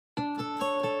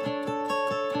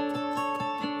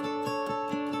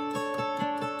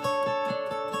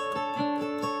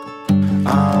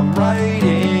I'm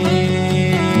writing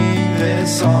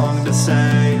this song to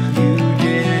say you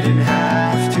didn't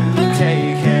have to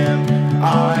take him.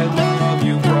 I love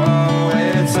you, bro,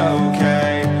 it's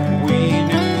okay. We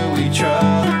knew each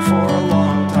other for a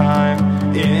long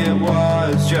time. It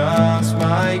was just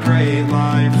my great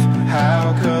life.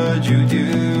 How could you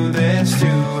do this to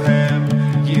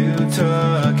him? You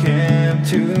took him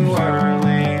too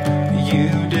early. You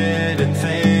didn't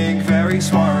think very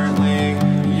smartly.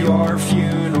 Your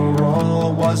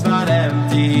funeral was not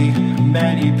empty.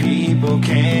 Many people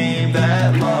came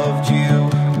that loved you.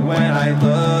 When I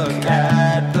look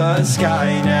at the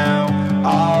sky now,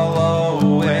 I'll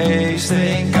always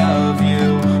think of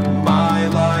you. My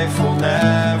life will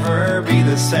never be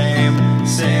the same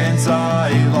since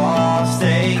I lost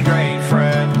a great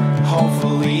friend.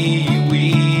 Hopefully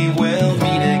we will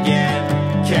meet again.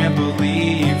 Can't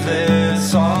believe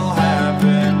this all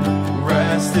happened.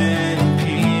 Rest in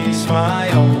peace, my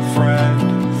old friend.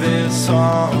 This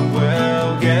song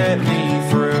will get me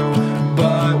through.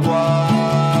 But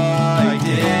why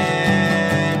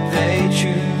did they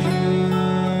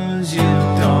choose you?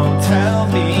 Don't tell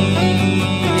me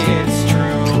it's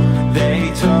true.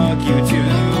 They took you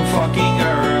too fucking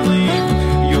early.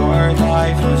 Your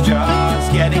life was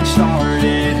just getting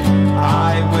started.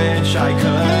 I wish I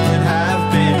could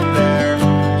have been there.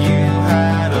 You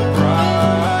had a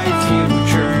bright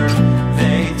future.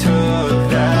 They took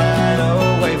that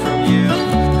away from you.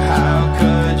 How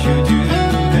could you do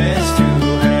this to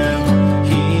him?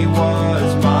 He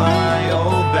was my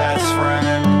old best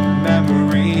friend.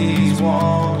 Memories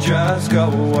won't just go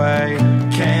away.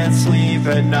 Can't sleep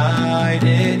at night,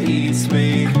 it eats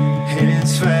me.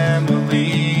 His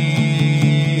family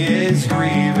is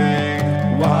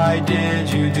grieving. Why did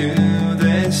you do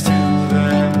this to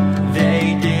them?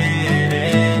 They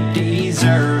didn't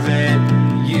deserve it.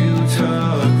 You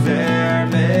took their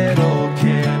middle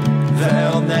kid.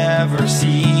 They'll never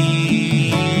see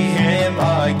him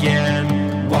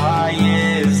again. Why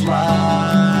is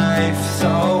life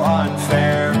so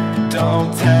unfair?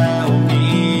 Don't tell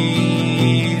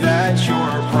me that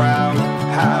you're proud.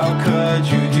 How could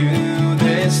you do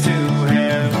this to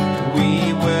him?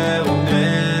 We will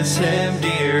miss him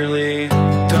dearly.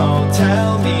 Don't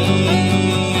tell me